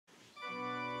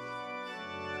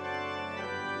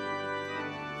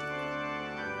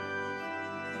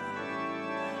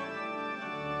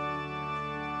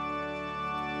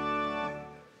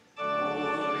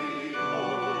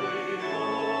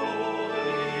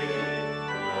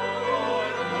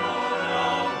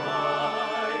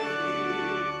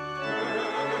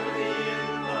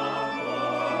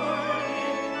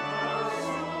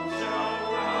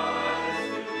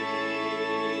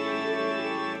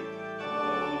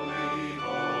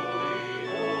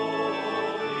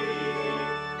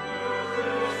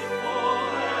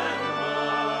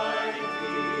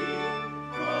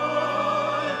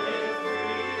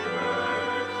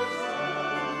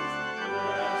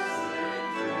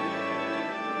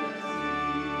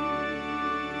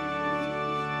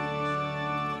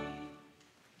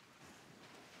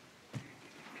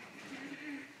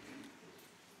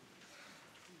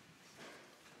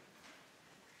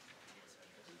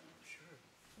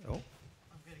Oh.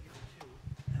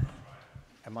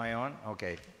 Am I on?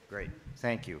 Okay, great.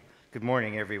 Thank you. Good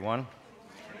morning, everyone.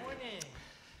 Good morning.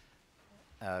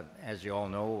 As you all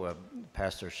know,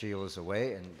 Pastor Sheila is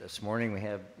away, and this morning we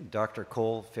have Dr.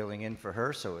 Kohl filling in for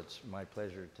her, so it's my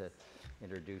pleasure to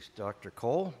introduce Dr.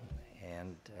 Kohl,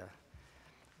 and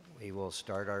we will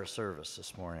start our service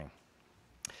this morning.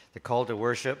 The call to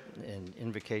worship and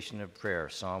invocation of prayer,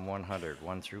 Psalm 100,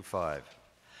 1 through 5.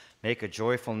 Make a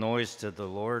joyful noise to the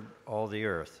Lord, all the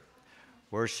earth.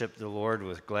 Worship the Lord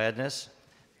with gladness.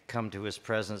 Come to his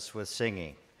presence with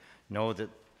singing. Know that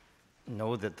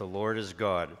the Lord is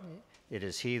God. It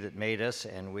is he that made us,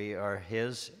 and we are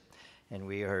his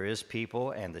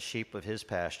people and the sheep of his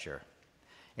pasture.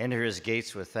 Enter his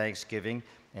gates with thanksgiving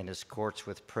and his courts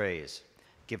with praise.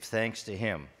 Give thanks to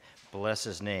him. Bless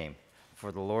his name.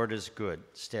 For the Lord is good,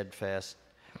 steadfast.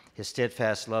 His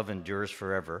steadfast love endures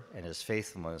forever, and his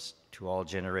faithfulness to all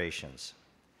generations.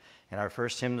 And our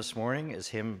first hymn this morning is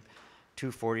hymn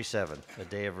 247, A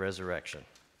Day of Resurrection.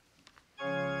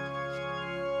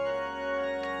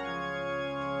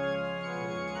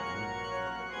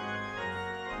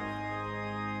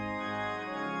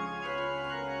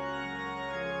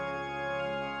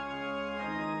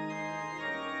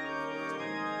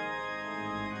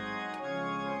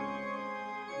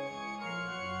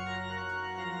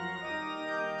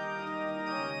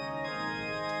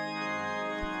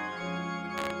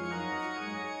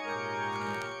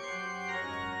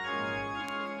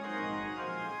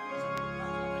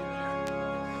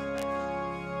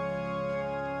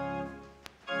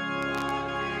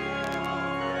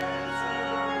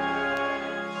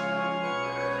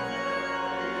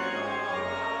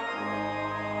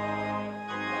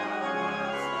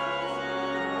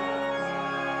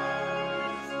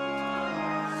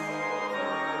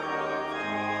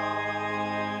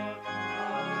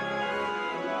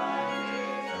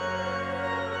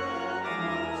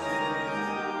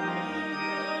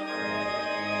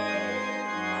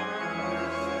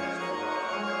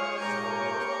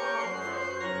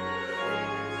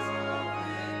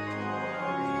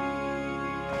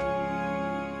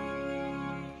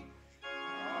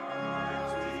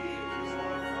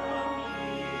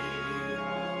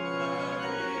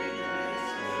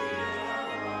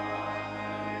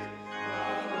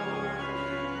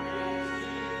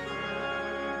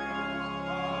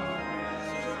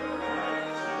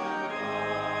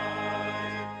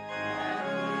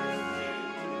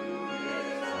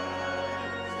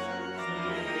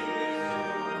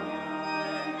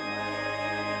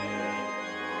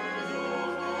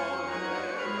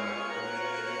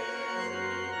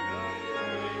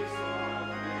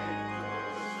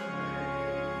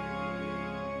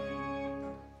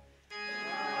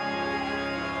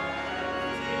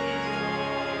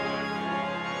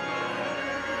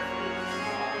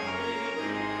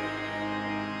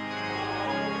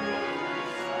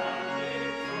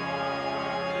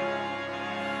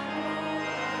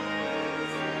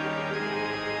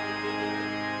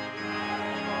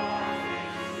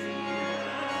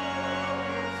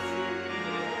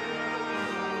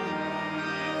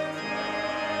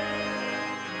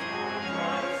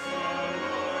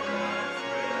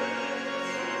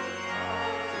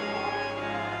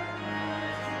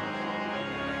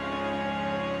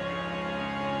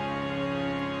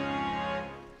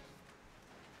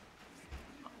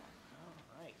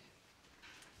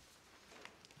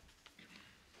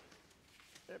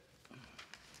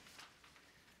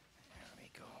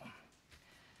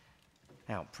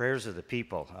 Now, prayers of the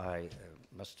people, I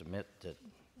must admit that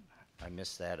I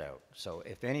missed that out. So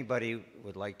if anybody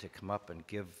would like to come up and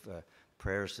give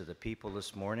prayers to the people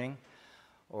this morning,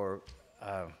 or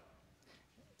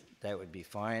that would be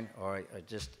fine. Or I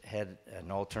just had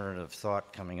an alternative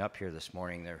thought coming up here this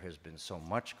morning. There has been so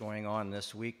much going on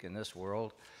this week in this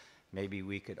world. Maybe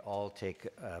we could all take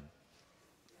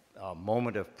a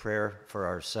moment of prayer for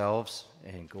ourselves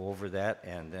and go over that,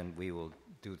 and then we will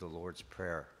do the Lord's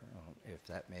Prayer, if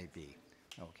that may be.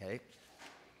 Okay?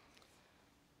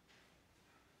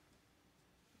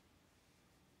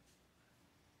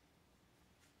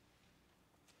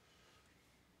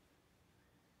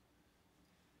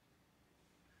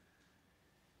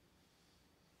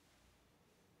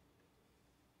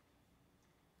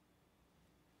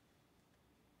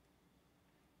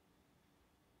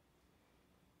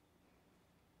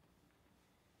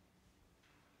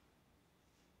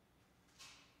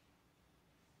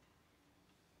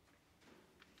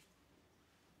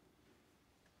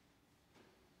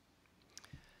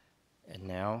 And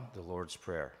now, the Lord's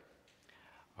Prayer.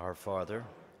 Our Father,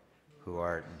 who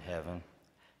art in heaven,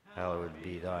 hallowed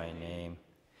be thy name.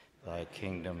 Thy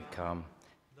kingdom come,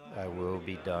 thy will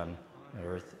be done on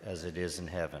earth as it is in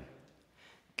heaven.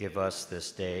 Give us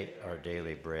this day our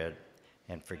daily bread,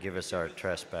 and forgive us our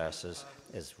trespasses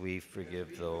as we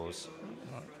forgive those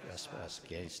who trespass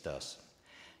against us.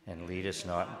 And lead us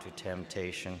not into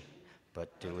temptation,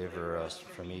 but deliver us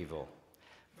from evil.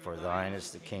 For thine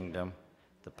is the kingdom,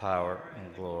 the power,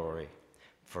 and glory,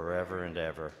 forever and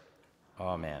ever.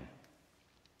 Amen.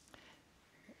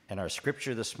 And our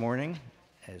scripture this morning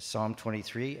is Psalm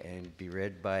 23, and be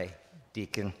read by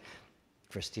Deacon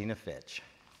Christina Fitch.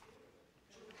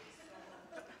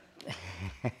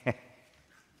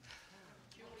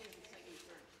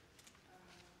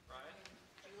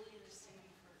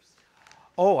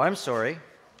 Oh, I'm sorry.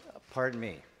 Pardon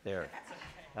me. There.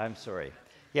 I'm sorry.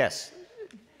 Yes,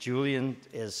 Julien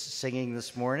is singing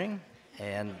this morning,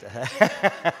 and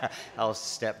I'll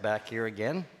step back here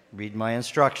again, read my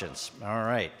instructions. All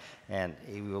right. And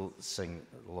he will sing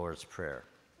the Lord's Prayer.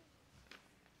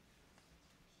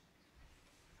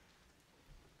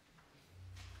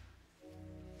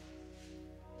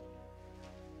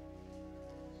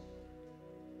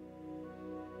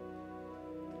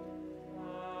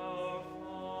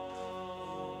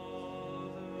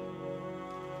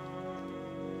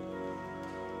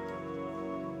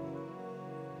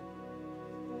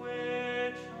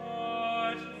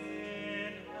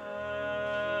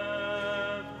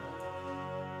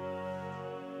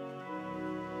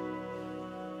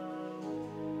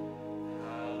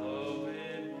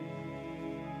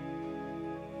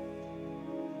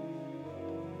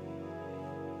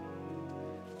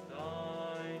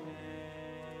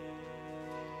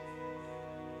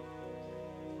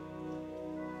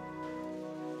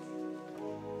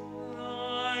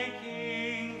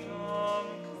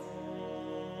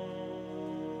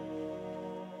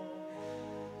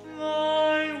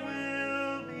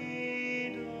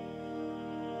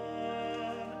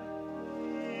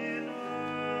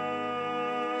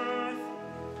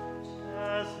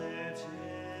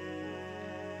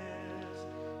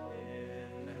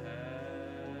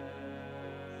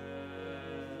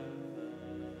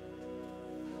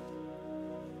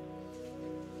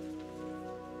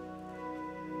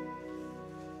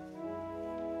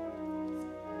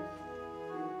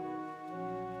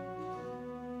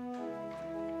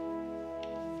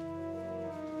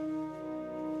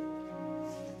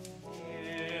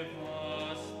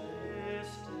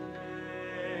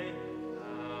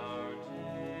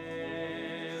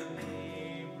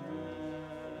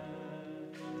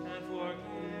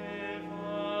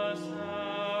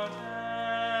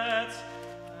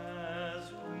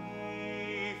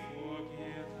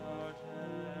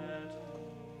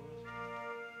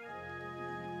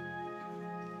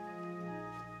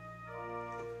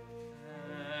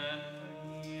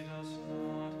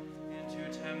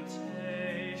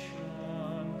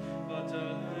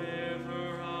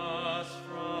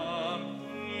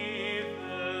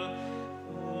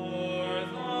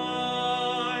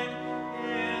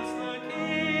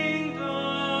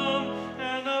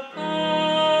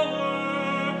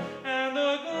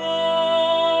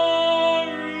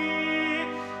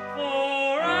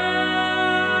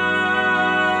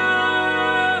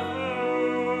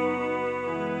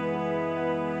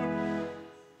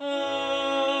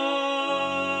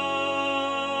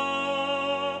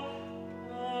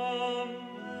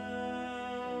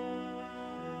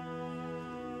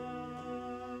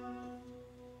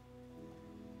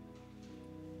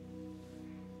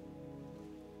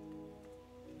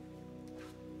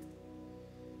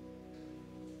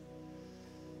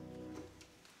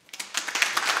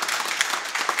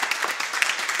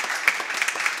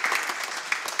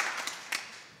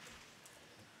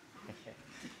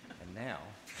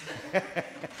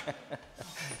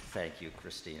 Thank you,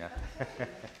 Christina.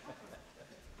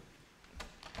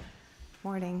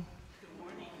 Morning. Good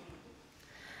morning.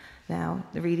 Now,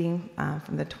 the reading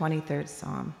from the 23rd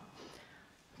Psalm,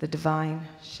 the Divine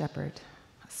Shepherd,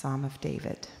 a Psalm of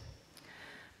David.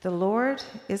 The Lord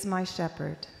is my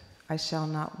shepherd, I shall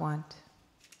not want.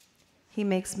 He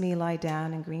makes me lie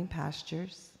down in green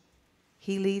pastures.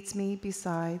 He leads me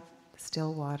beside the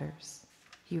still waters.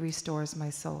 He restores my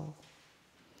soul.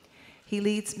 He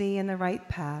leads me in the right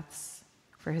paths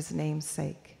for his name's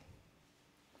sake.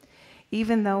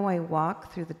 Even though I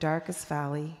walk through the darkest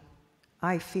valley,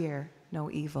 I fear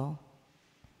no evil.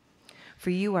 For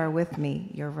you are with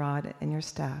me, your rod and your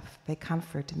staff, they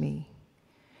comfort me.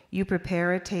 You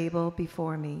prepare a table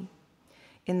before me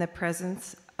in the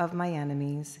presence of my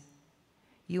enemies.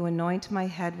 You anoint my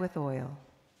head with oil.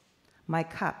 My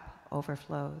cup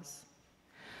overflows.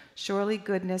 Surely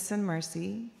goodness and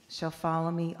mercy shall follow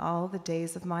me all the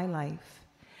days of my life,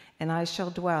 and I shall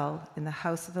dwell in the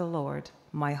house of the Lord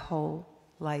my whole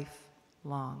life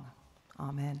long.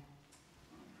 Amen.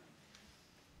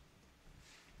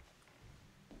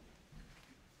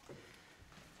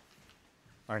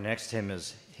 Our next hymn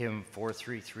is hymn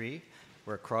 433,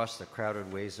 We're Across the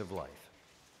Crowded Ways of Life.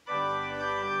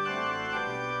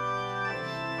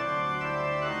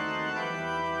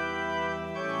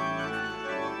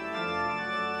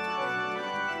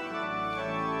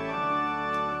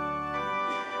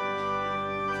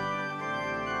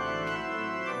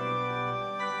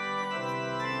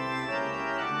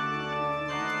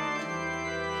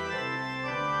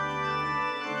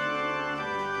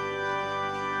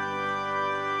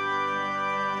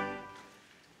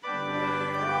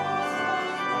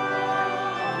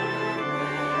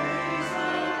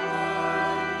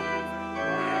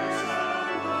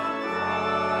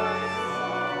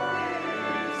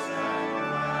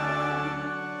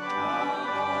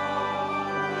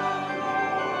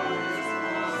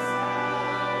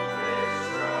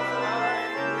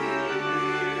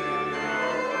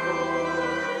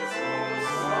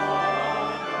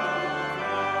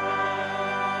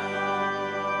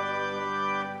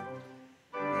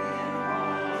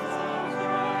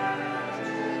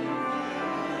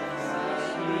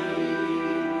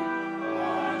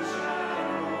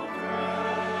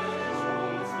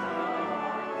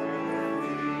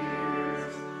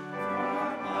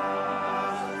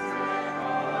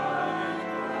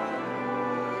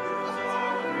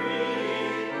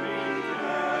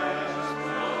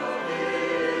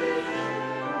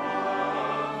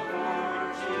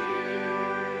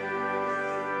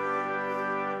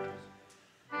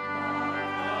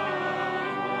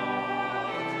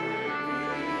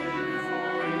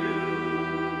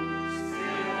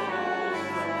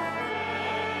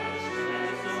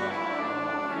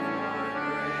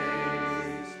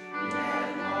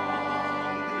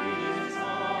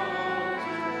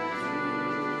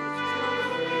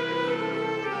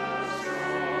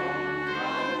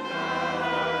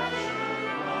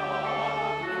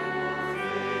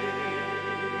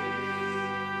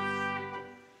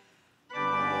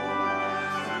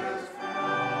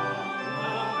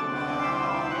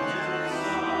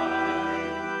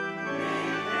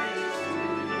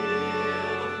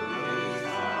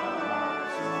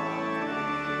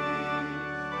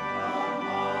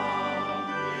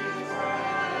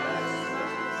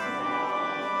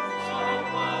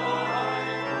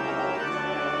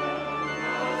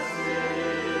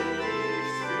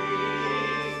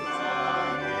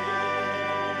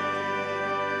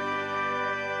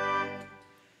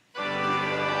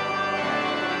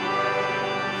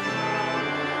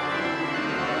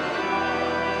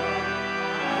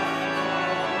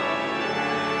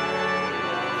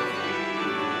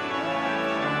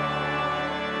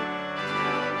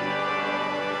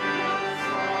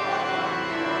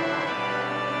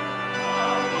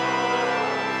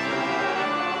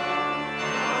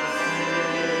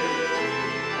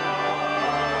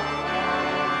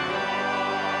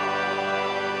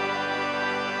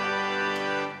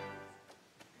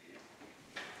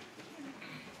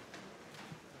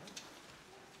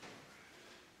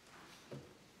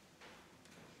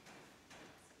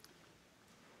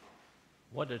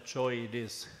 What a joy it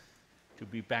is to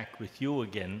be back with you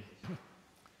again.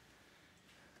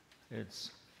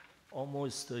 It's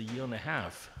almost a year and a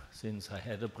half since I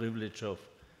had the privilege of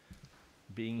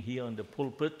being here in the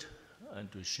pulpit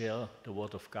and to share the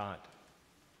Word of God.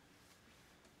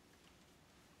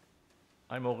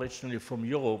 I'm originally from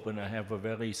Europe and I have a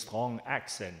very strong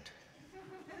accent,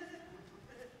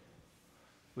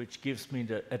 which gives me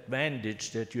the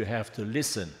advantage that you have to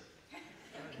listen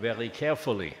very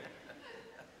carefully.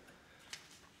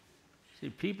 See,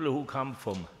 people who come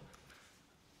from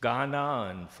Ghana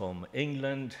and from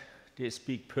England, they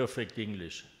speak perfect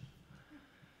English.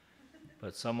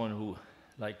 But someone who,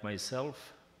 like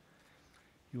myself,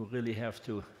 you really have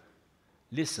to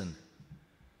listen.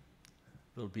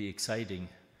 Will be exciting.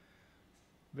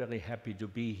 Very happy to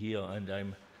be here, and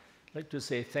I'd like to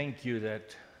say thank you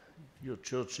that your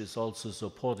church is also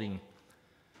supporting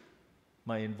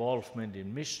my involvement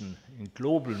in mission, in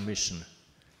global mission.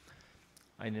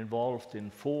 I'm involved in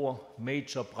 4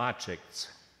 major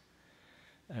projects,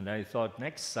 and I thought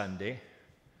next Sunday,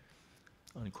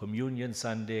 on Communion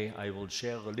Sunday, I will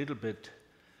share a little bit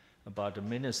about the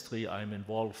ministry I'm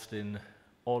involved in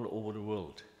all over the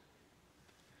world.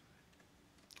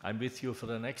 I'm with you for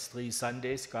the next 3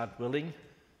 Sundays, God willing.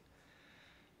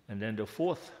 And then the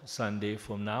 4th Sunday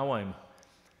from now,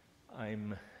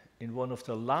 I'm in one of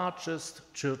the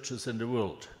largest churches in the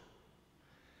world.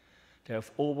 They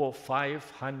have over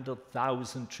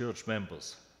 500,000 church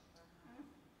members.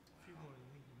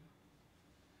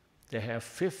 They have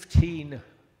 15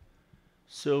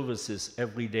 services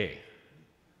every day.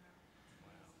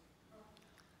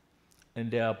 And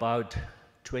there are about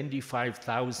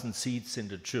 25,000 seats in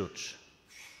the church.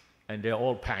 And they're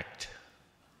all packed.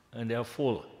 And they're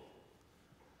full.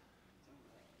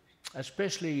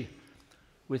 Especially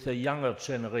with a younger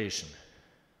generation.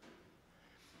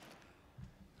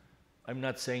 I'm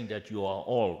not saying that you are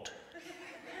old.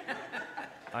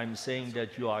 I'm saying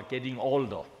that you are getting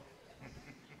older.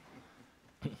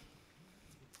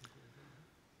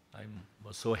 I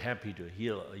was so happy to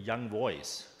hear a young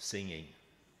voice singing.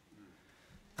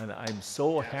 And I'm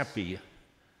so happy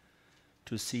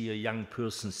to see a young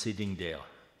person sitting there.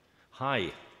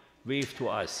 Hi, wave to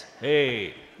us.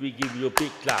 Hey, we give you a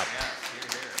big clap.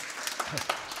 Yes,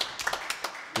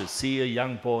 to see a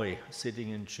young boy sitting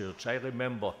in church. I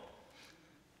remember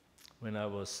when I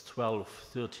was 12,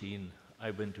 13,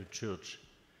 I went to church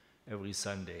every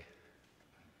Sunday.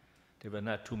 There were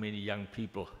not too many young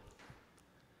people.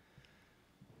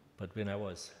 But when I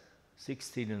was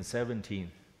 16 and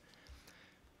 17,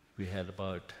 we had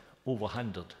about over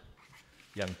 100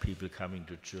 young people coming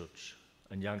to church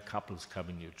and young couples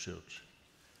coming to church.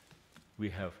 We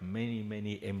have many,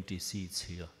 many empty seats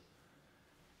here.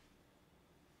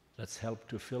 Let's help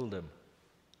to fill them.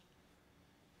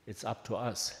 It's up to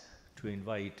us to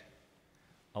invite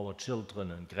our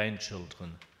children and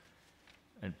grandchildren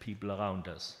and people around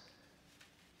us.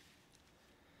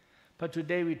 But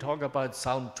today we talk about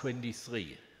Psalm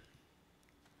 23.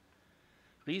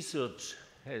 Research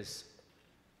has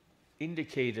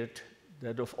indicated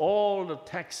that of all the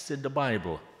texts in the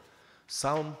Bible,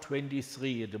 Psalm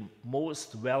 23 is the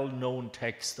most well-known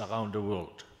text around the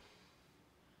world.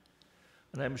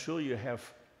 And I'm sure you have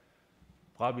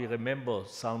probably remember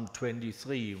Psalm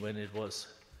 23 when it was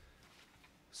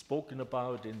spoken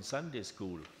about in Sunday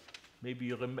school. Maybe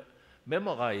you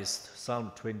memorized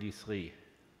Psalm 23.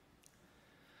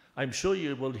 I'm sure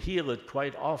you will hear it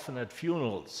quite often at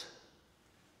funerals.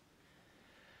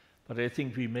 But I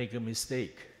think we make a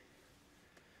mistake.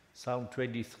 Psalm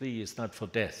 23 is not for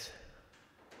death.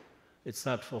 It's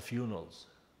not for funerals.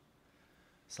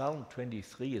 Psalm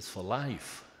 23 is for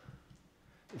life.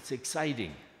 It's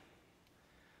exciting.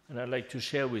 And I'd like to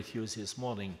share with you this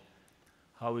morning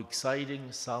how exciting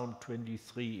Psalm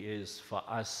 23 is for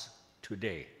us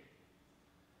today.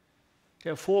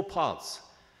 There are 4 parts.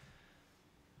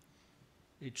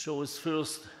 It shows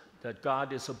first that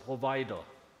God is a provider.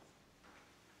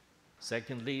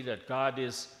 Secondly, that God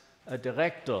is a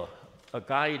director, a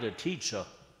guide, a teacher.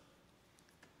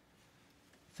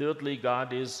 Thirdly,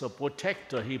 God is a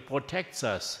protector. He protects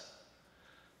us.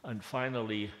 And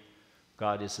finally,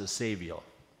 God is a savior.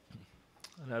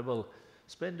 And I will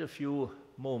spend a few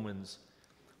moments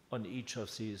on each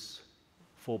of these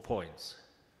 4 points.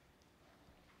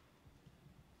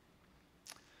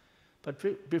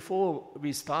 But before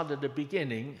we start at the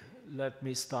beginning, let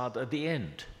me start at the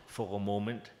end for a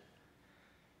moment,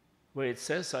 where it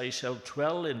says, I shall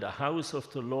dwell in the house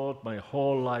of the Lord my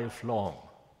whole life long,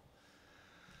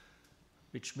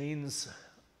 which means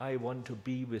I want to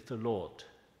be with the Lord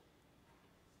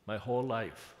my whole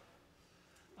life.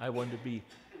 I want to be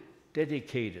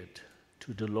dedicated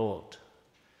to the Lord.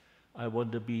 I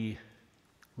want to be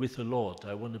with the Lord.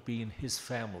 I want to be in His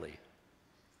family.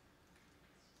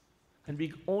 And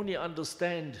we only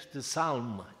understand the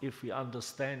psalm if we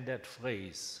understand that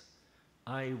phrase,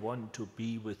 I want to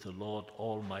be with the Lord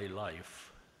all my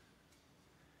life.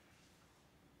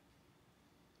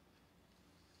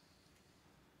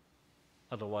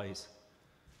 Otherwise,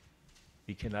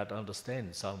 we cannot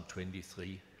understand Psalm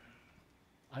 23.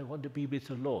 I want to be with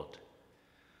the Lord.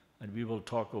 And we will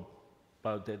talk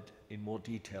about that in more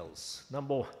details.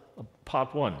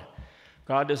 Part 1,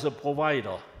 God is a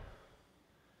provider.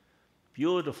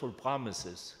 Beautiful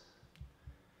promises.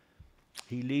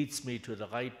 He leads me to the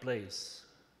right place.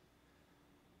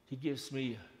 He gives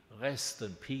me rest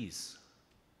and peace.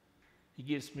 He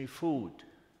gives me food.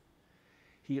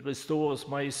 He restores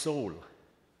my soul.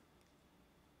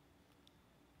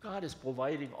 God is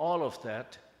providing all of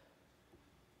that.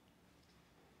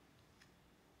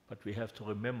 But we have to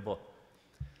remember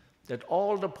that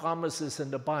all the promises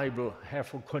in the Bible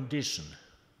have a condition.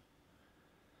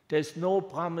 There's no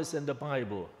promise in the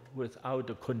Bible without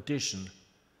a condition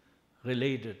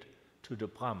related to the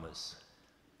promise.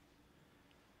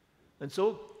 And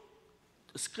so,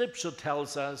 the Scripture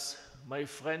tells us, my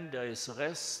friend, there is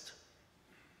rest,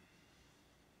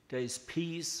 there is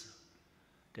peace,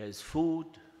 there is food,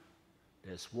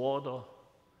 there's water,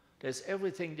 there's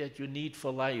everything that you need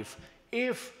for life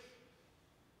if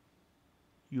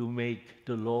you make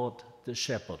the Lord the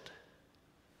shepherd.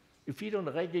 If we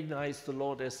don't recognize the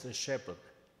Lord as the shepherd,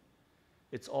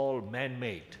 it's all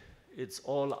man-made. It's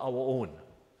all our own.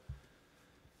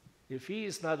 If he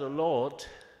is not a Lord,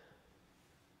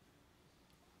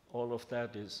 all of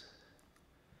that is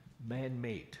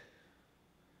man-made,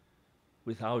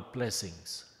 without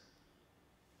blessings.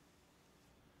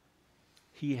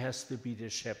 He has to be the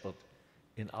shepherd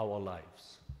in our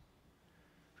lives.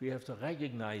 We have to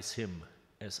recognize him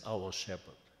as our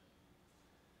shepherd.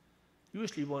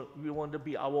 Usually we want to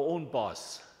be our own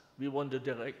boss. We want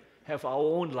to have our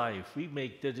own life. We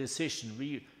make the decision.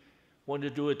 We want to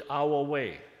do it our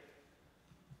way.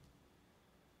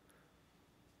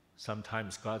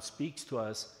 Sometimes God speaks to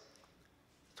us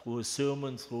through a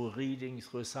sermon, through a reading,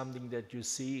 through something that you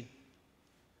see,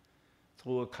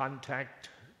 through a contact,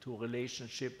 through a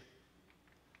relationship.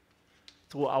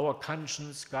 Through our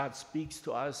conscience, God speaks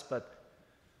to us, but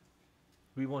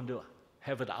we want to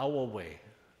have it our way.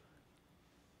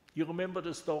 You remember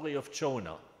the story of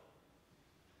Jonah?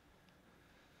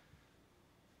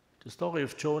 The story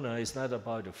of Jonah is not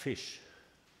about a fish.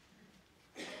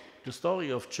 The story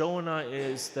of Jonah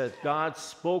is that God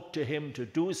spoke to him to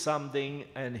do something,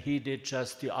 and he did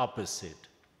just the opposite.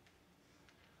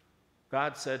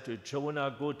 God said to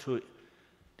Jonah, go to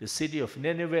the city of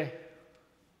Nineveh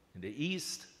in the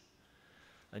east.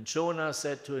 And Jonah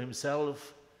said to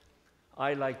himself,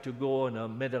 I like to go on a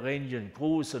Mediterranean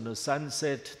cruise on a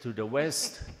sunset to the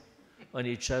west, and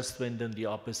he just went in the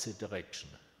opposite direction.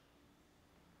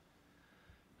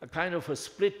 A kind of a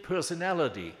split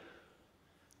personality.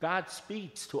 God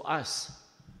speaks to us,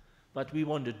 but we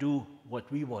want to do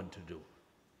what we want to do.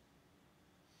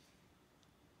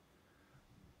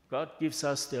 God gives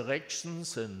us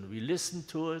directions and we listen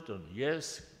to it, and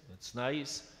yes, it's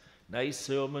nice. Nice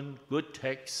sermon, good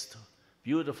text,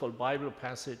 beautiful Bible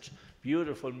passage,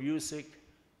 beautiful music.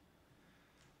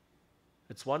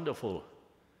 It's wonderful.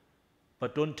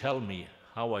 But don't tell me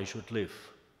how I should live.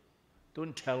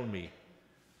 Don't tell me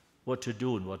what to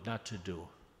do and what not to do.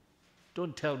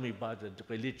 Don't tell me about the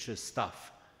religious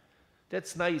stuff.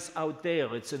 That's nice out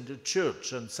there. It's in the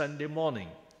church on Sunday morning.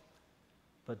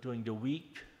 But during the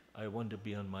week, I want to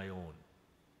be on my own.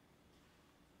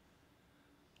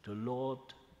 The Lord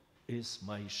is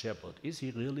my shepherd. Is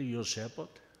he really your shepherd?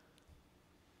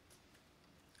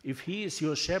 If he is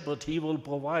your shepherd, he will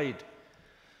provide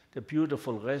the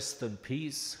beautiful rest and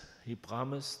peace he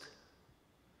promised.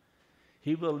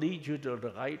 He will lead you to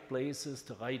the right places,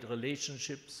 the right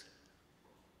relationships.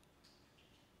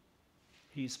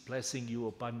 He's blessing you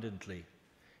abundantly.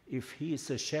 If he is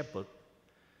a shepherd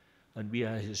and we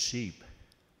are his sheep.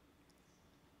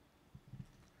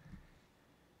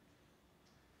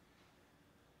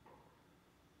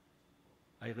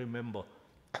 I remember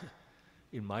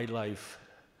in my life,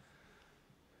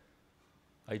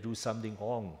 I do something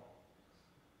wrong.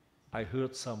 I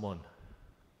hurt someone.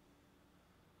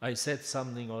 I said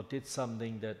something or did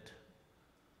something that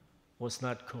was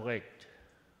not correct.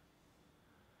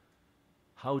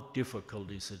 How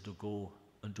difficult is it to go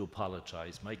and to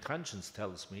apologize? My conscience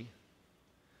tells me,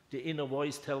 the inner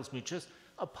voice tells me, just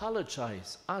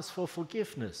apologize, ask for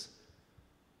forgiveness.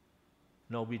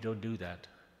 No, we don't do that.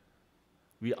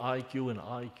 We argue and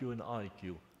argue and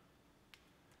argue.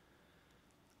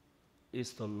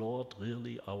 Is the Lord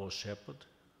really our shepherd?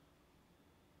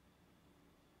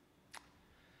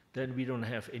 Then we don't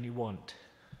have any want.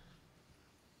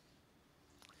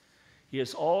 He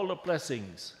has all the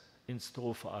blessings in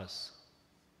store for us.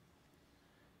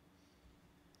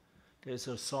 There's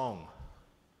a song,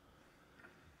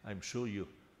 I'm sure you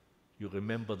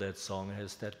remember that song, it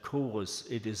has that chorus,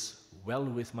 it is well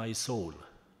with my soul.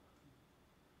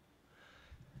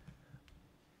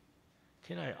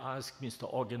 Can I ask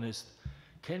Mr. Organist,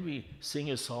 can we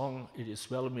sing a song, It is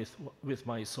Well with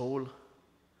My Soul?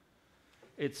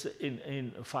 It's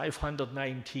in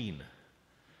 519.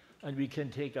 And we can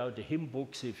take out the hymn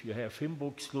books if you have hymn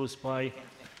books close by.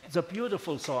 It's a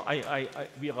beautiful song.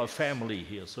 We are a family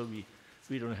here, so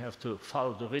we don't have to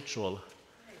follow the ritual.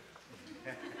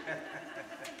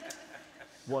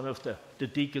 One of the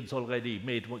deacons already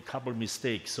made a couple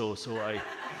mistakes, so I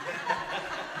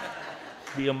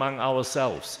be among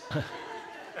ourselves.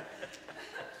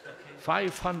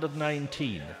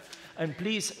 519. And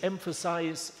please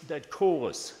emphasize that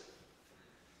chorus.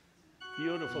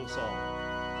 Beautiful song.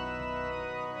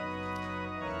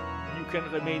 You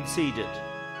can remain seated.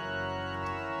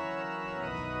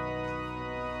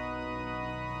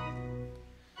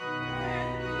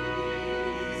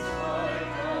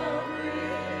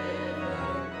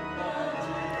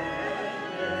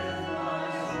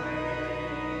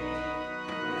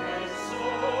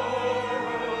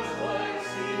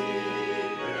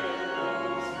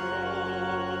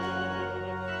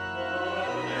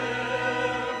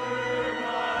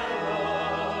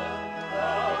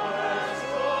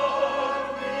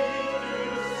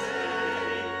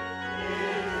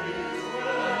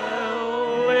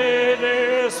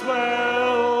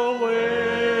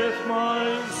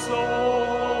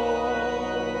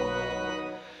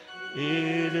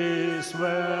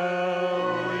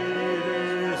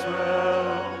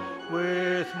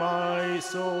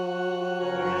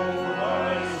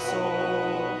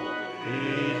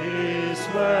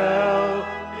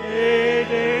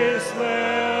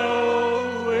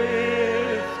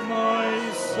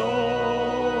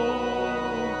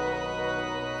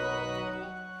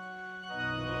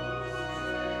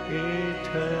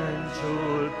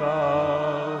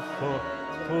 far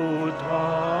through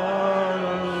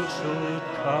trial should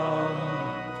come,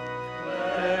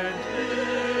 and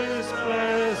His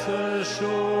blessed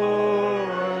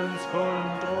assurance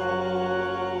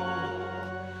control.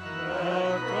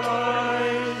 That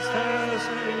Christ has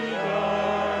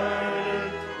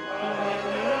regarded my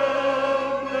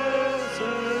helpless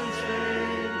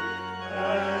sin,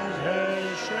 and has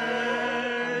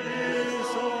shed His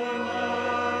own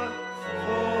blood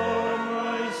for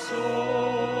my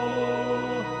soul.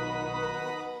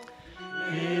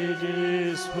 It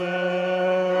is well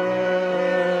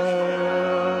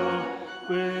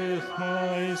with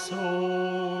my soul.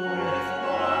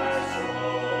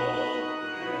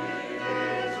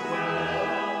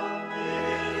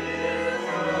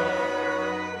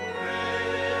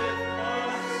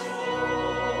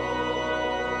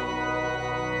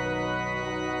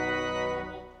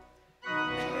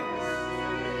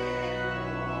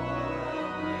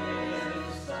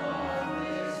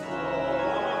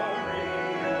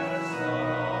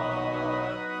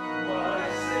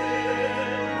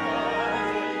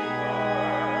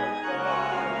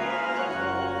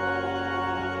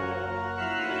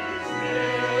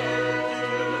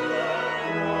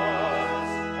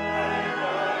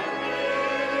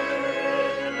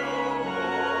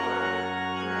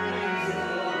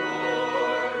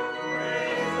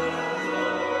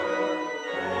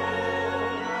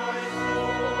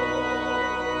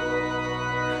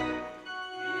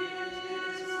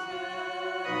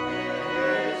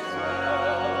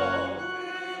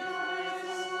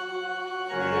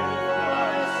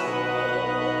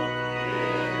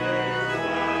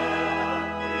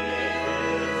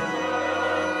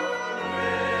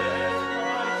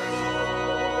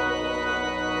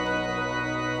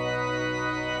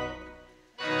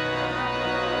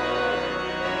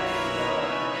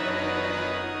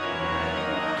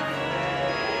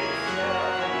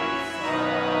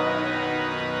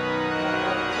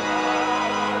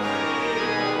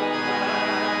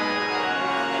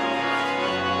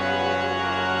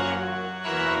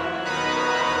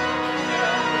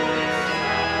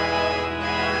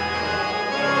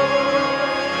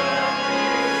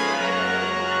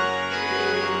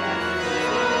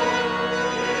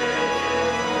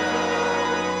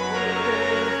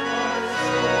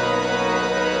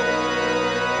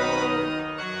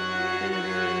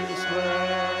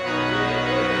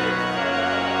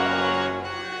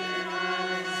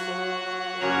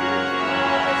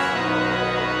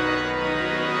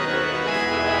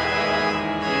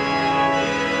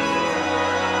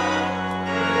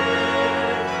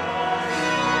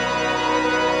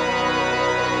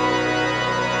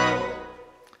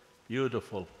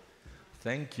 Beautiful.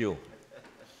 Thank you.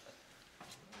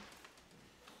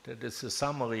 That is a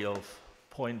summary of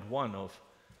point 1 of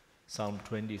Psalm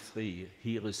 23.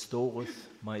 He restoreth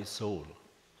my soul.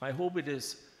 I hope it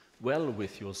is well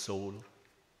with your soul.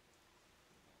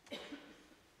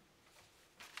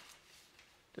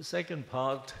 The second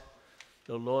part,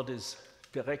 the Lord is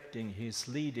directing, He's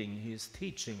leading, He's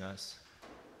teaching us.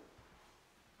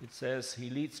 It says, He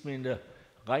leads me in the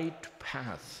right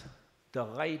path. The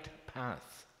right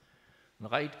path. And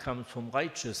right comes from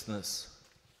righteousness.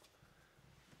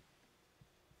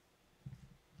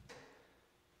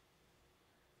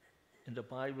 In the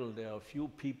Bible, there are few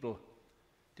people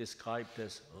described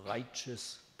as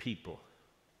righteous people.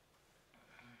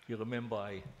 You remember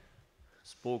I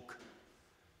spoke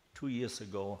 2 years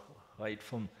ago, right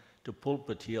from the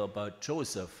pulpit here, about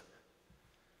Joseph,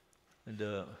 and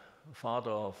the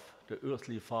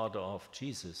earthly father of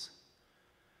Jesus.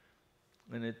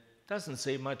 And it doesn't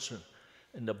say much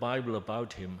in the Bible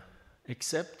about him,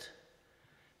 except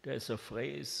there's a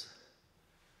phrase,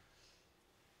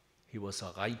 he was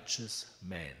a righteous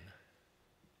man.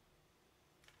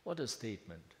 What a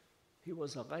statement. He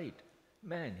was a right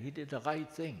man. He did the right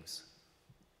things.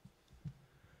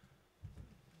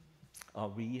 Are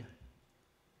we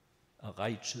a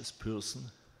righteous person?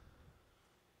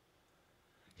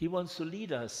 He wants to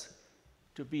lead us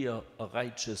to be a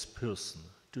righteous person,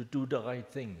 to do the right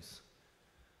things.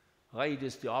 Right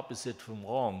is the opposite from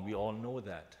wrong. We all know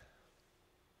that.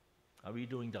 Are we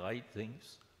doing the right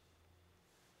things?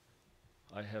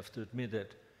 I have to admit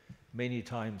that many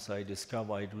times I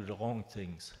discover I do the wrong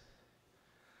things.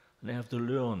 And I have to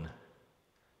learn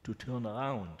to turn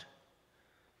around,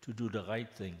 to do the right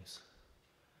things,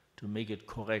 to make it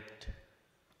correct.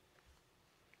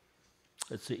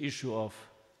 It's the issue of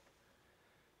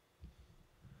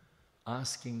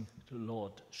asking the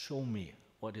Lord, show me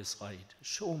what is right.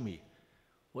 Show me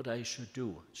what I should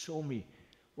do. Show me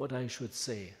what I should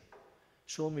say.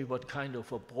 Show me what kind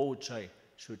of approach I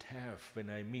should have when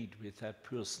I meet with that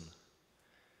person.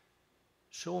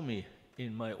 Show me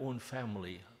in my own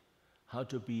family how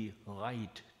to be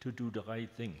right, to do the right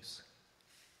things.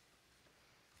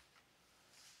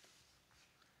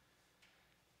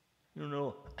 You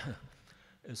know,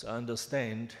 as I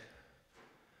understand,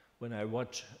 when I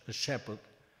watch a shepherd,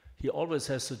 he always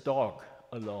has a dog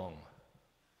along.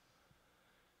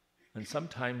 And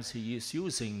sometimes he is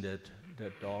using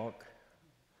that dog.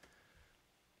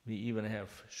 We even have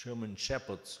German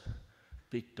shepherds,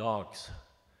 big dogs,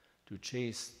 to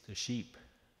chase the sheep.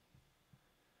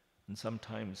 And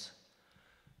sometimes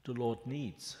the Lord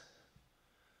needs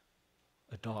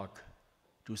a dog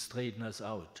to straighten us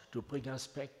out, to bring us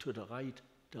back to the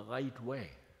right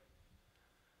way.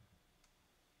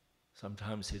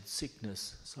 Sometimes it's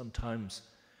sickness, sometimes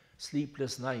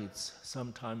sleepless nights,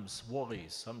 sometimes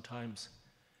worries, sometimes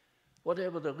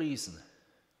whatever the reason.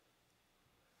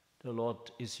 The Lord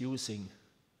is using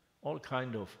all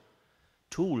kind of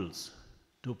tools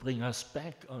to bring us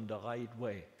back on the right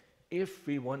way, if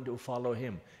we want to follow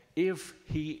Him, if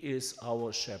He is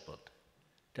our shepherd.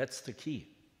 That's the key.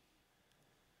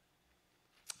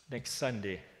 Next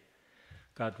Sunday,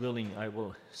 God willing, I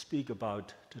will speak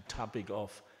about the topic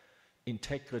of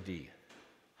integrity,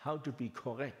 how to be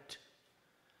correct.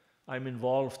 I'm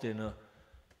involved in a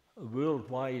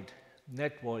worldwide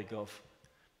network of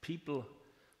people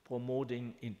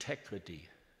promoting integrity.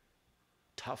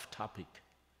 Tough topic.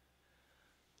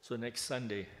 So next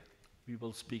Sunday, we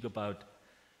will speak about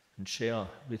and share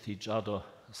with each other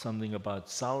something about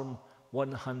Psalm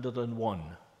 101.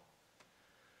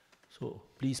 So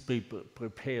please be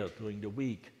prepared during the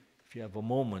week. If you have a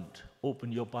moment,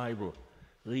 open your Bible,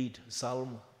 read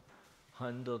Psalm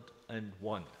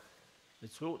 101.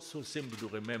 It's so simple to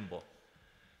remember.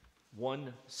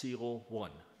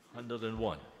 101,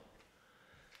 101.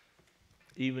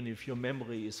 Even if your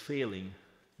memory is failing,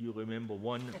 you remember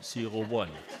 101.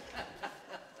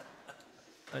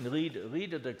 And read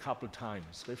it a couple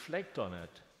times, reflect on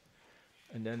it.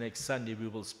 And then next Sunday we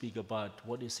will speak about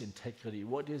what is integrity,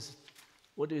 what is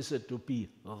it to be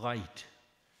right,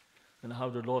 and how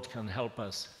the Lord can help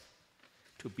us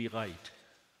to be right.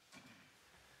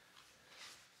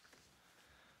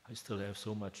 I still have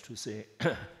so much to say.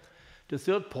 The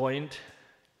third point,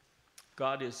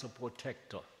 God is a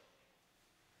protector.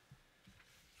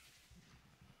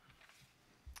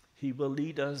 He will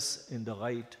lead us in the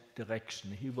right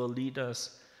direction. He will lead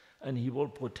us and He will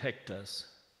protect us.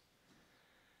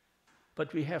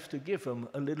 But we have to give Him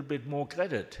a little bit more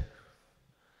credit.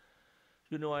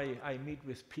 You know, I meet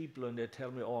with people and they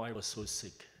tell me, oh, I was so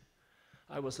sick.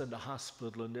 I was in the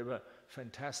hospital and there were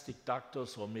fantastic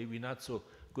doctors, or maybe not so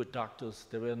good doctors.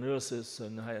 There were nurses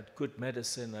and I had good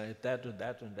medicine. I had that and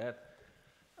that and that.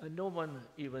 And no one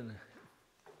even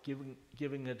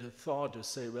giving it a thought to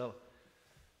say, well,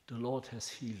 the Lord has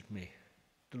healed me.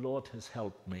 The Lord has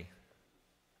helped me.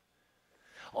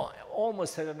 Oh, I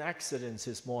almost had an accident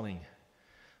this morning.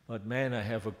 But man, I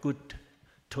have a good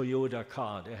Toyota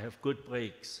car. They have good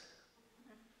brakes.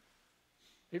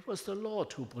 It was the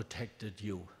Lord who protected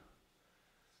you.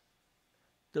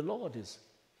 The Lord is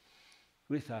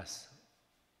with us.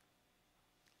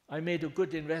 I made a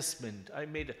good investment. I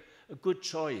made a good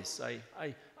choice.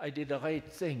 I did the right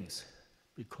things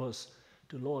because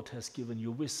the Lord has given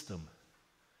you wisdom.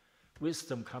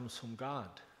 Wisdom comes from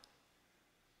God.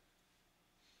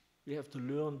 We have to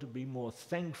learn to be more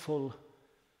thankful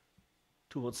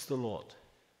towards the Lord.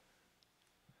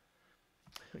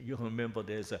 You remember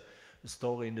there's a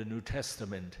story in the New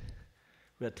Testament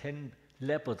where 10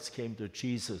 lepers came to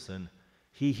Jesus and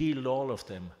He healed all of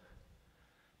them,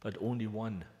 but only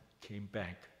one came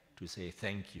back to say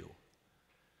thank you.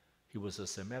 He was a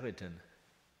Samaritan.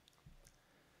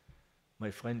 My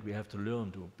friend, we have to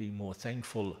learn to be more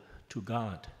thankful to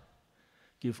God.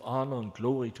 Give honor and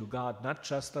glory to God, not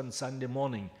just on Sunday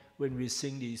morning when we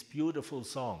sing these beautiful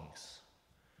songs.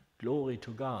 Glory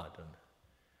to God. And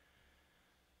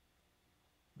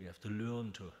we have to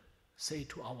learn to say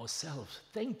to ourselves,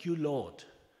 thank you, Lord,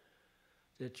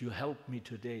 that you helped me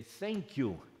today. Thank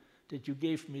you that you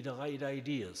gave me the right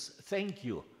ideas. Thank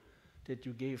you that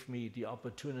you gave me the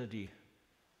opportunity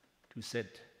to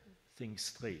set things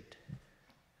straight.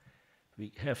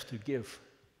 We have to give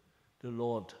the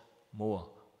Lord more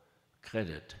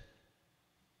credit.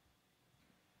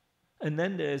 And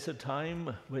then there is a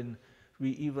time when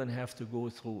we even have to go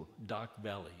through dark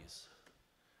valleys.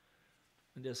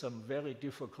 And there's some very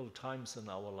difficult times in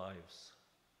our lives.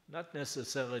 Not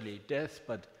necessarily death,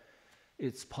 but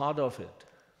it's part of it.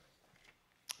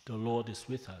 The Lord is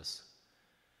with us.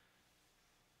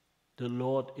 The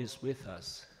Lord is with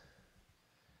us.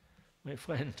 My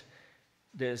friend,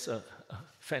 there's a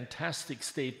fantastic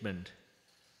statement.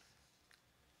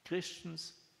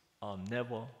 Christians are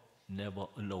never, never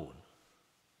alone.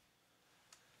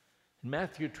 In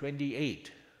Matthew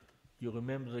 28, you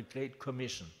remember the Great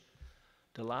Commission,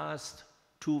 the last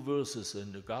 2 verses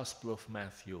in the Gospel of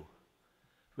Matthew,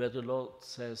 where the Lord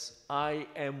says, I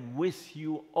am with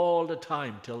you all the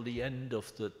time till the end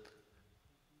of the...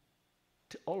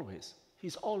 Always.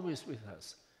 He's always with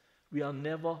us. We are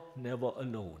never, never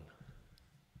alone.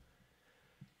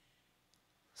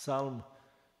 Psalm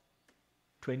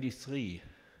 23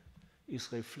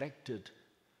 is reflected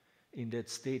in that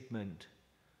statement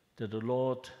that the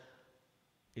Lord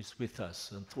is with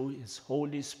us, and through His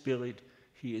Holy Spirit,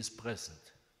 He is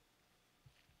present.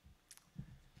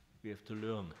 We have to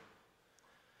learn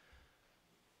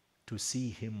to see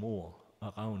Him more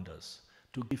around us,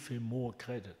 to give Him more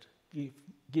credit,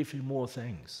 give Him more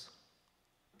thanks.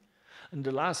 And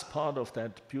the last part of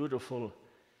that beautiful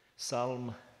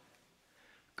psalm,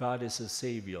 God is a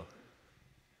Savior.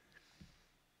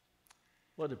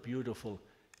 What a beautiful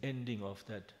ending of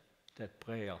that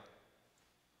prayer.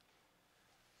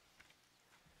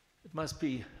 It must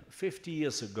be 50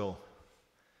 years ago.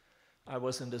 I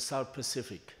was in the South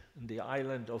Pacific, in the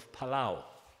island of Palau.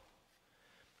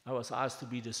 I was asked to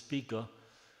be the speaker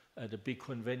at a big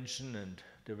convention, and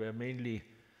there were mainly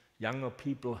younger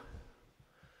people,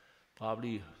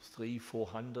 probably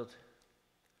 300-400.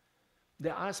 They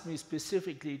asked me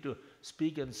specifically to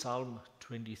speak in Psalm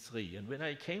 23. And when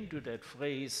I came to that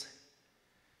phrase,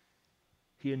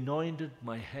 He anointed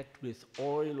my head with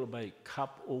oil, my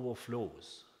cup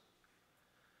overflows.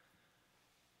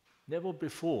 Never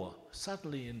before,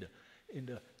 suddenly in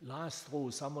the last row,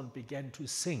 someone began to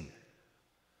sing,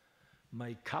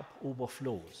 my cup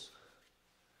overflows.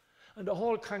 And the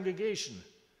whole congregation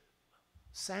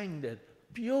sang that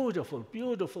beautiful,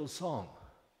 beautiful song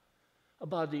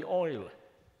about the oil,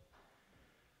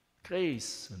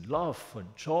 grace and love and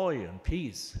joy and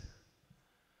peace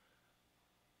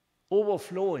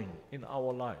overflowing in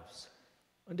our lives.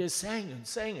 And they sang and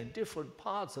sang in different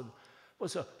parts, and it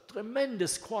was a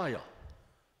tremendous choir.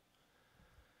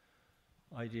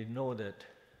 I didn't know that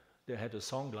they had a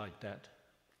song like that.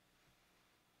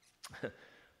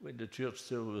 When the church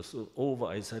service was over,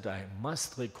 I said, I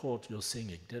must record your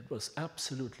singing. That was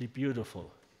absolutely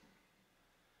beautiful.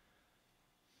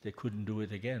 They couldn't do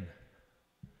it again.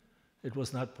 It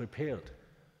was not prepared.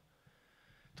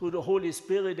 Through the Holy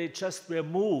Spirit, they just were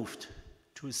moved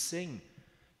to sing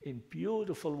in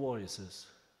beautiful voices,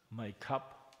 my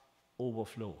cup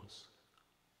overflows.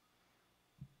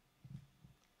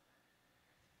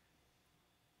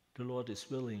 The Lord is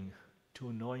willing to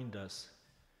anoint us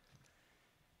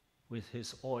with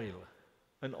His oil.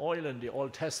 And oil in the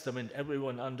Old Testament,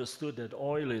 everyone understood that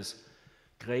oil is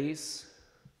grace.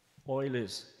 Oil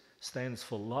stands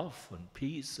for love and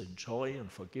peace and joy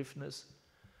and forgiveness.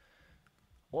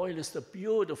 Oil is the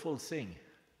beautiful thing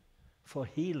for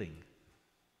healing.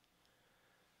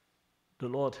 The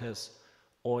Lord has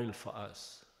oil for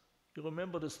us. You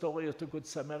remember the story of the Good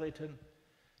Samaritan?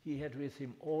 He had with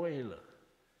him oil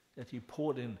that he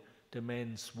poured in the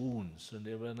man's wounds, and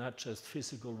they were not just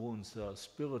physical wounds, they are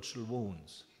spiritual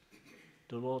wounds.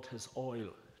 The Lord has oil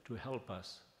to help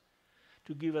us,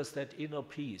 to give us that inner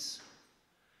peace,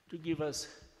 to give us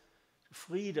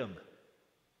freedom.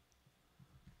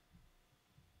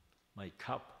 My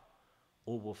cup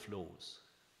overflows.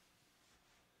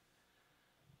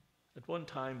 At one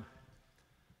time,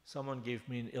 someone gave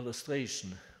me an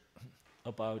illustration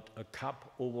about a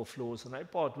cup overflows, and I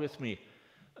brought with me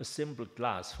a simple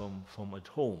glass from at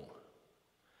home.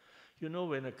 You know,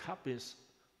 when a cup is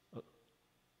at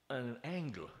an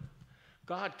angle,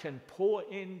 God can pour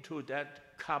into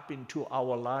that cup, into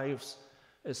our lives,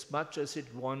 as much as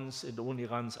it wants. It only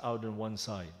runs out on one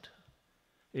side.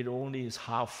 It only is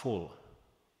half full.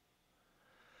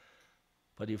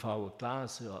 But if our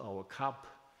glass or our cup,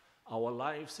 our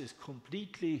lives is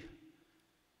completely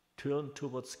turned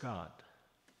towards God,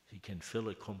 He can fill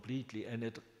it completely, and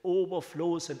it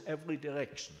overflows in every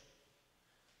direction,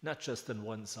 not just on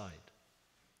one side.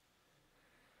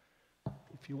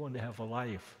 If you want to have a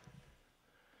life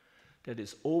that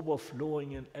is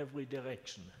overflowing in every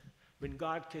direction, when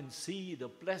God can see the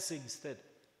blessings that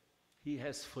He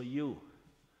has for you,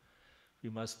 we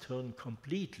must turn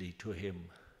completely to Him,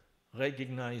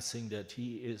 recognizing that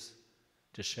He is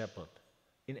the shepherd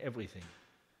in everything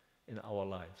in our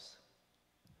lives.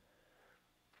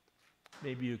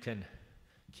 Maybe you can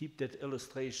keep that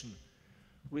illustration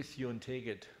with you and take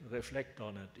it, reflect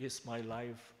on it. Is my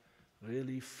life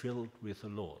really filled with the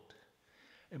Lord?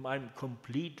 Am I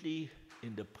completely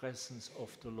in the presence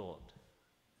of the Lord?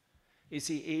 Is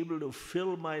He able to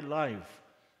fill my life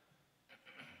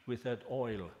with that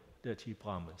oil that He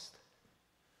promised?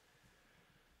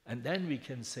 And then we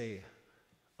can say,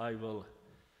 I will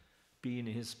be in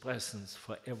His presence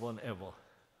forever and ever.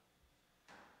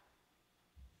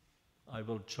 I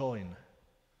will join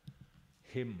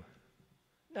Him,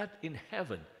 not in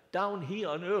heaven, down here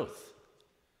on earth.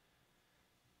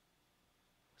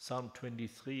 Psalm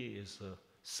 23 is a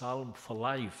psalm for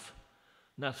life,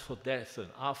 not for death and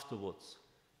afterwards.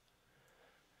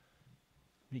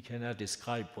 We cannot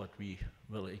describe what we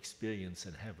will experience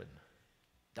in heaven.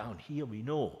 Down here we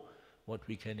know what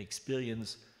we can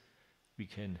experience. We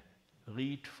can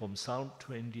read from Psalm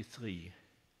 23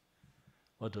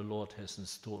 what the Lord has in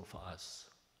store for us.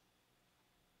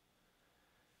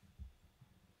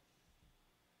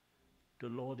 The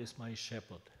Lord is my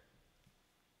shepherd.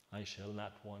 I shall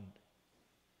not want.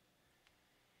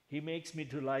 He makes me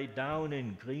to lie down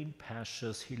in green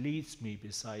pastures. He leads me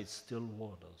beside still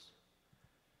waters.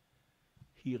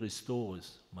 He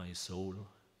restores my soul.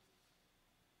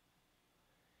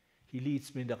 He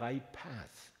leads me in the right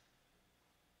path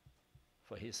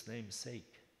for His name's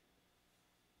sake.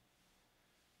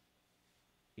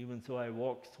 Even though I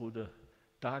walk through the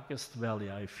darkest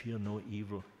valley, I fear no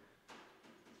evil,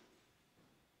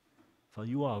 for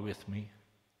You are with me.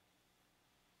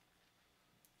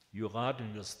 Your rod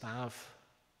and Your staff,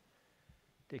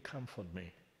 they comfort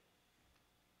me.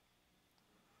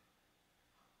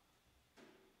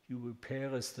 You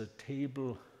prepare us the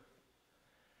table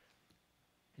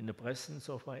in the presence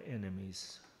of my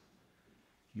enemies.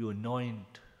 You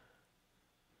anoint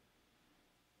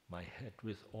my head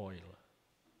with oil.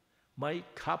 My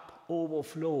cup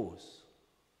overflows.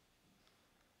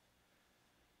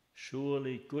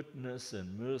 Surely goodness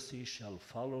and mercy shall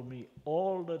follow me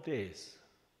all the days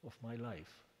of my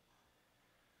life,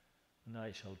 and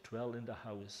I shall dwell in the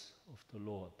house of the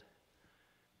Lord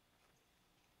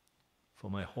for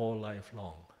my whole life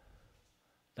long.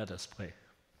 Let us pray.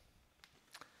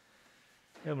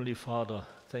 Heavenly Father,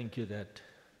 thank You that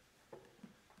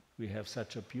we have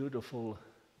such a beautiful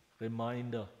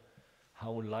reminder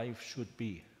how life should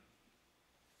be.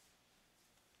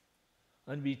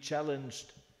 And we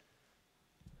challenged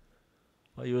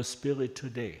by Your Spirit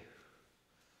today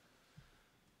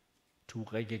to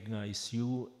recognize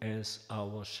You as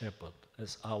our shepherd,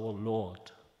 as our Lord,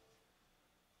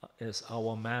 as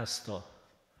our Master,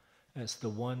 as the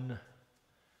one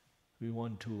we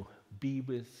want to be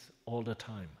with all the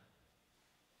time.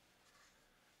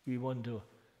 We want to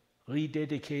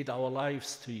rededicate our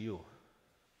lives to You.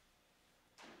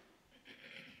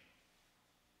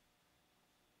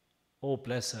 Oh,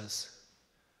 bless us.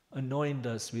 Anoint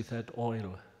us with that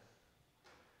oil.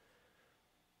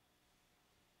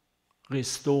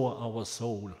 Restore our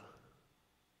soul.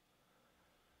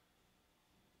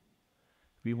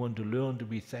 We want to learn to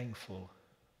be thankful,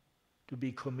 to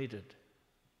be committed.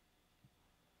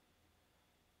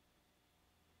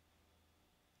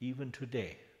 Even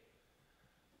today,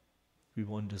 we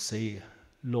want to say,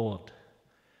 Lord,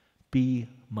 be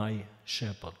my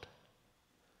shepherd.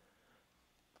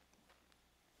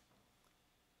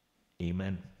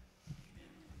 Amen.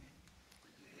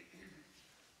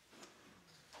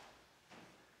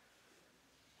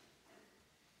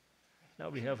 Now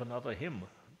we have another hymn,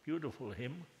 beautiful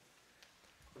hymn,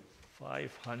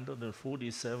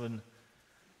 547,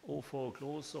 Oh, for a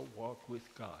closer walk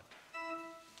with God.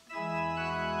 With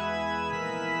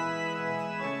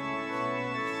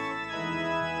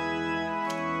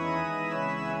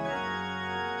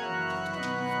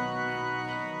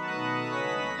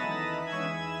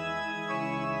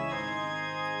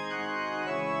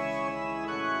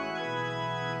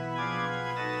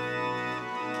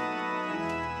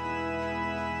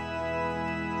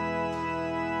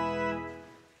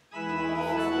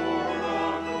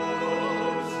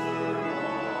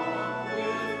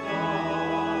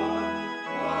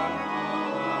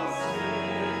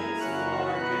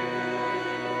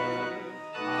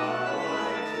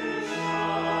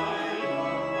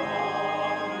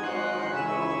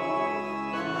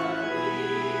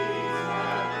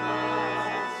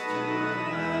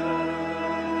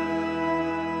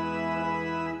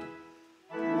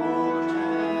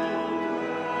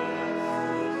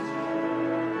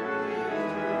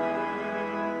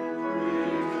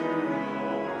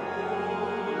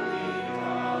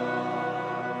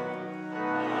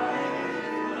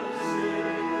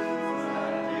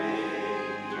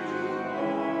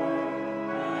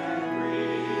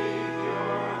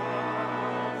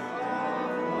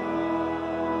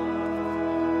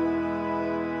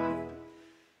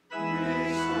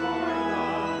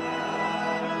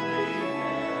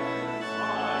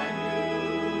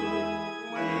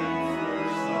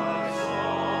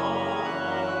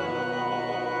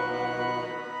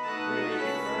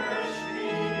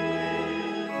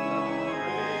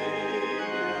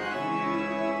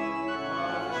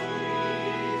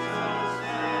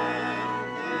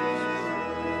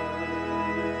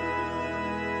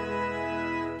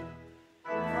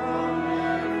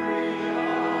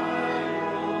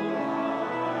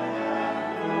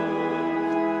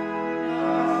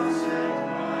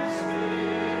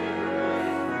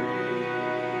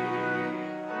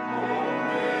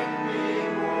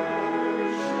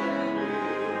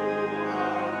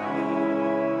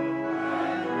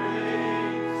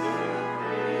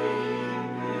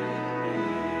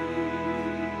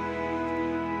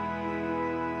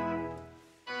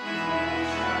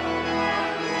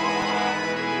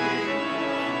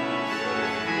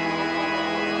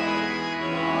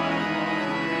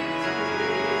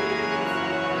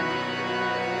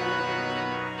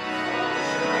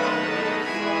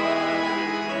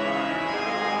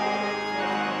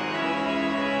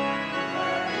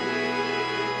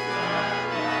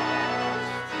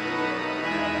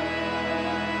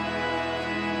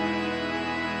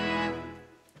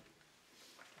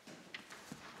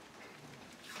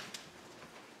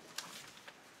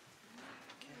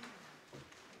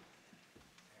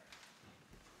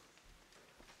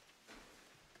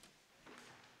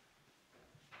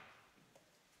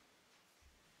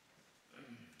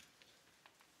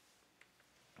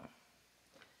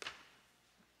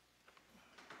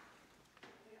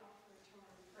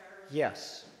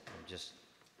Yes, I'm just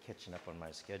catching up on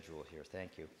my schedule here.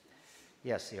 Thank you.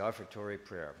 Yes, the offertory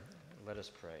prayer. Let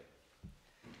us pray.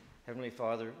 Heavenly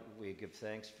Father, we give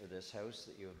thanks for this house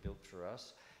that you have built for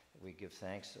us. We give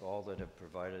thanks to all that have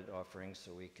provided offerings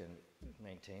so we can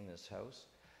maintain this house.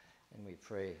 And we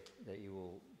pray that you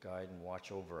will guide and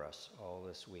watch over us all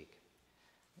this week.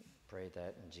 Pray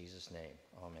that in Jesus' name.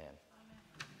 Amen.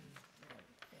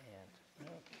 And,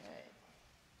 okay.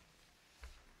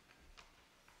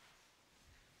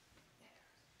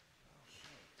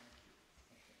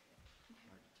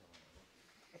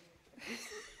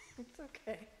 It's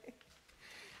okay.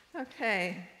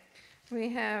 Okay. We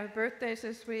have birthdays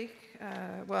this week.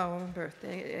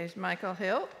 Birthday is Michael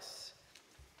Hiltz.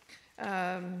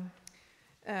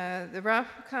 The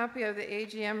rough copy of the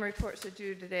AGM reports are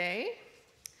due today.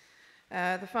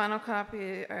 The final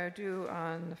copy are due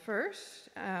on the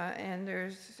 1st. And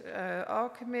there's all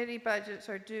committee budgets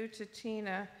are due to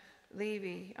Tina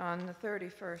Levy on the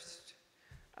 31st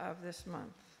of this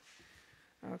month.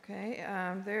 Okay,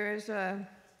 there is a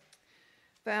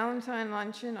Valentine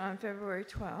luncheon on February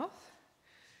 12th.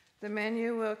 The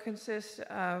menu will consist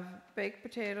of baked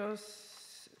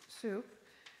potatoes, soup,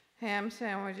 ham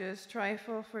sandwiches,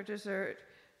 trifle for dessert,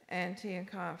 and tea and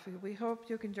coffee. We hope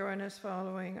you can join us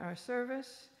following our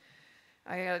service.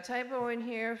 I got a typo in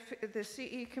here. The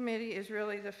CE committee is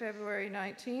really the February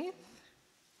 19th.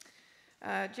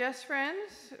 Just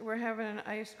friends, we're having an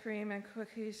ice cream and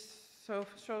cookies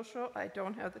social. I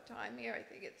don't have the time here. I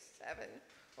think it's 7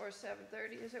 or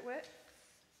 7:30. Is it, Whit?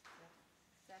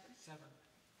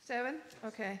 7?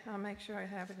 Okay, I'll make sure I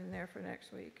have it in there for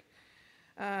next week.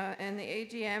 And the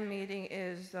AGM meeting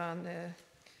is on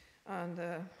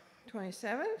the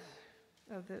 27th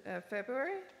of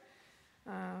February.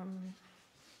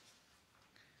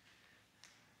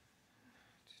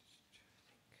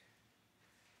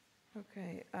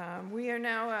 Okay, we are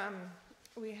now,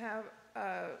 we have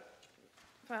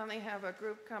finally have a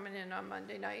group coming in on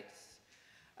Monday nights.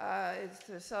 It's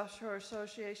the South Shore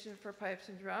Association for Pipes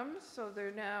and Drums, so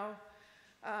they're now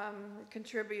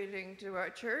contributing to our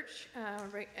church,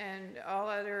 and all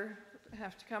other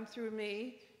have to come through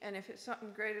me, and if it's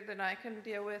something greater than I can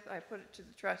deal with, I put it to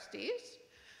the trustees.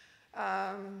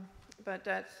 But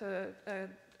that's an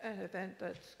event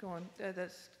that's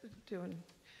doing,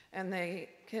 and they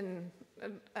can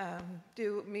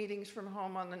do meetings from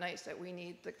home on the nights that we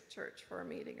need the church for a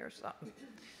meeting or something.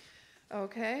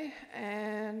 Okay,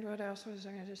 and what else was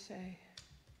I going to say?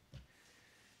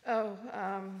 Oh,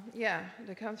 yeah,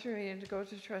 to come through me and to go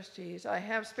to trustees. I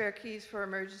have spare keys for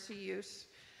emergency use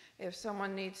if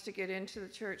someone needs to get into the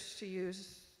church to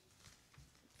use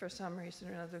for some reason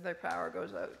or another, their power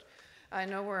goes out. I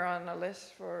know we're on a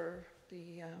list for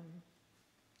the,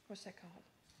 what's that called?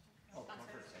 Oh,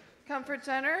 Comfort Center. Comfort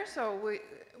Center, so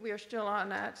we are still on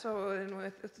that. So and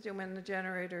with doing the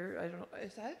generator, I don't,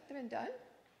 is that been done?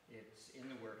 It's in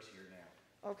the works here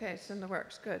now. Okay, it's in the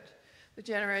works, good. The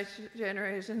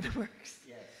generator's in the works.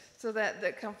 Yes. So that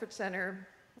the Comfort Center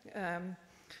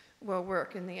will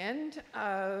work in the end.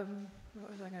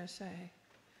 What was I going to say?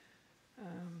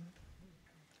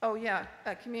 Oh yeah,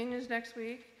 communion's next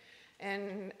week.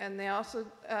 And they also,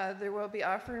 there will be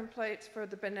offering plates for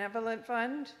the Benevolent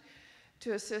Fund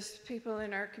to assist people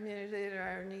in our community that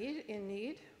are in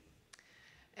need.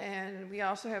 And we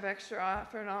also have extra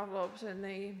offering envelopes in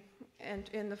the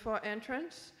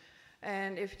entrance.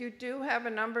 And if you do have a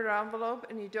numbered envelope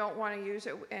and you don't want to use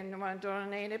it and you want to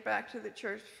donate it back to the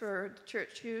church for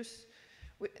church use,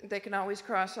 they can always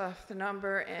cross off the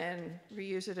number and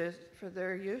reuse it for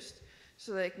their use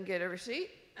so they can get a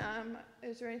receipt.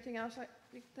 Is there anything else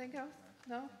you can think of?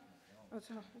 No?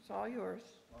 It's all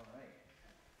yours. All right.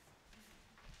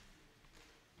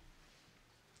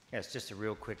 Yes, just a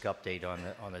real quick update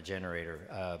on the generator.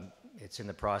 It's in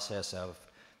the process of,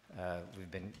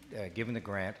 we've been given the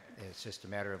grant. It's just a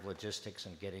matter of logistics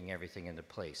and getting everything into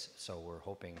place. So we're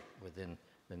hoping within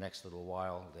the next little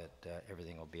while that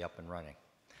everything will be up and running.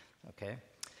 Okay?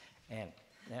 And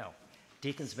now,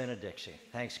 Deacon's benediction.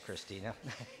 Thanks, Christina.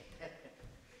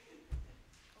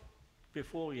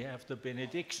 Before we have the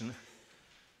benediction,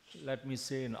 let me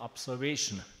say an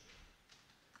observation.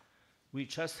 We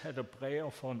just had a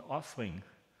prayer for an offering,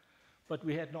 but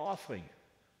we had no offering.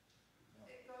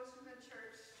 It goes from the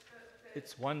church.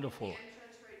 It's wonderful. The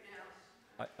entrance right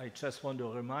now. I just want to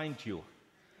remind you,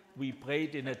 we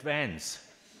prayed in advance,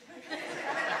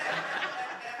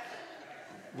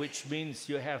 which means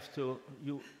you have to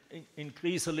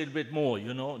increase a little bit more,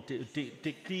 you know,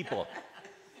 dig deeper.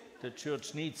 The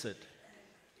church needs it.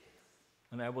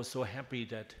 And I was so happy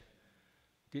that,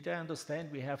 did I understand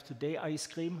we have today ice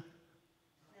cream?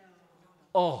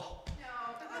 No. Oh,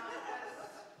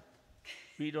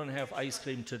 We don't have ice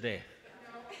cream today.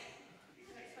 No,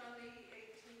 that's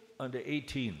on the 18th. On the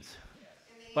 18th.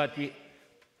 But we,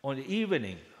 on the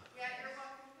evening. Yeah, you're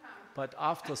welcome to come. But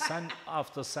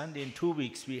after Sunday in 2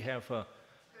 weeks, we have a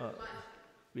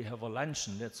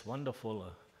luncheon. That's wonderful.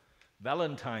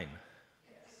 Valentine.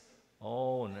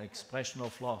 Oh, an expression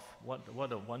of love.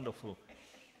 What a wonderful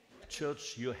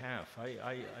church you have.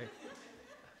 I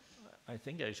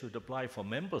think I should apply for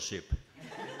membership.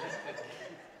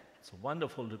 It's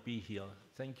wonderful to be here.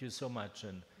 Thank you so much.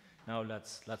 And now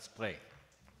let's pray.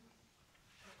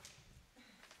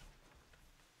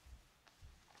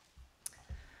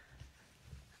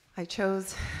 I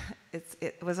chose,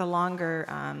 it was a longer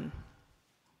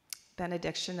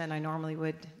benediction than I normally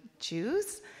would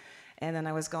choose. And then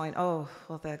I was going, oh,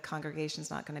 well, the congregation's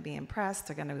not going to be impressed.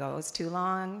 They're going to go, it's too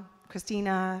long,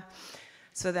 Christina.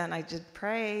 So then I did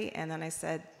pray, and then I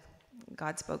said,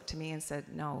 God spoke to me and said,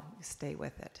 no, stay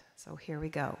with it. So here we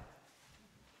go.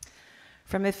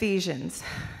 From Ephesians,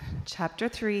 chapter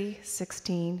 3,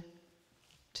 16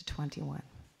 to 21.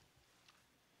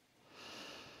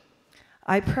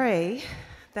 I pray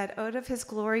that out of his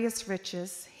glorious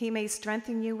riches he may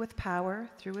strengthen you with power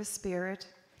through his Spirit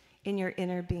in your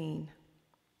inner being,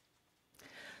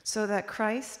 so that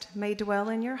Christ may dwell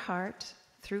in your heart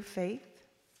through faith.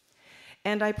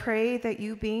 And I pray that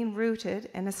you, being rooted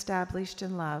and established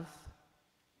in love,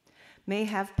 may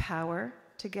have power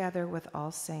together with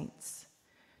all saints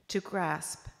to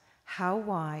grasp how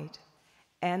wide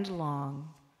and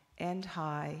long and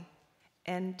high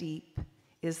and deep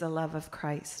is the love of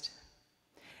Christ,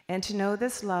 and to know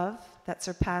this love that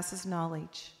surpasses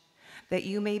knowledge, that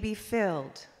you may be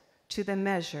filled to the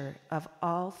measure of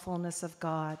all fullness of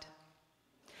God.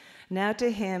 Now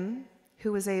to him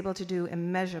who is able to do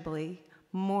immeasurably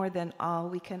more than all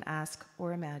we can ask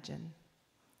or imagine,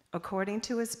 according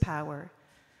to his power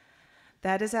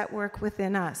that is at work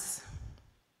within us.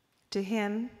 To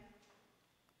him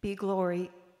be glory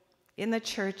in the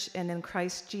church and in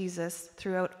Christ Jesus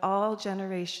throughout all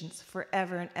generations,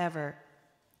 forever and ever.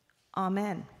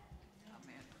 Amen.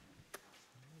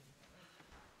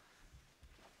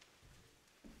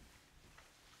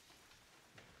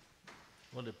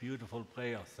 What a beautiful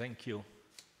prayer. Thank you.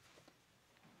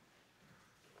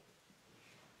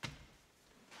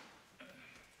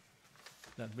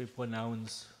 That we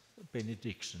pronounce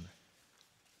benediction.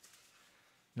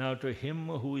 Now to him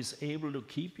who is able to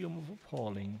keep you from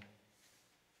falling,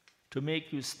 to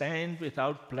make you stand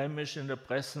without blemish in the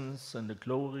presence and the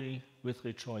glory with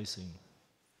rejoicing.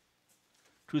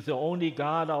 To the only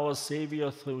God, our Savior,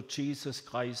 through Jesus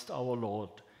Christ our Lord,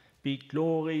 be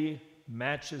glory,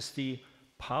 majesty,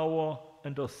 power,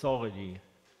 and authority,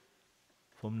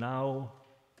 from now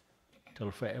till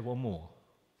forevermore.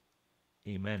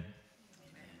 Amen.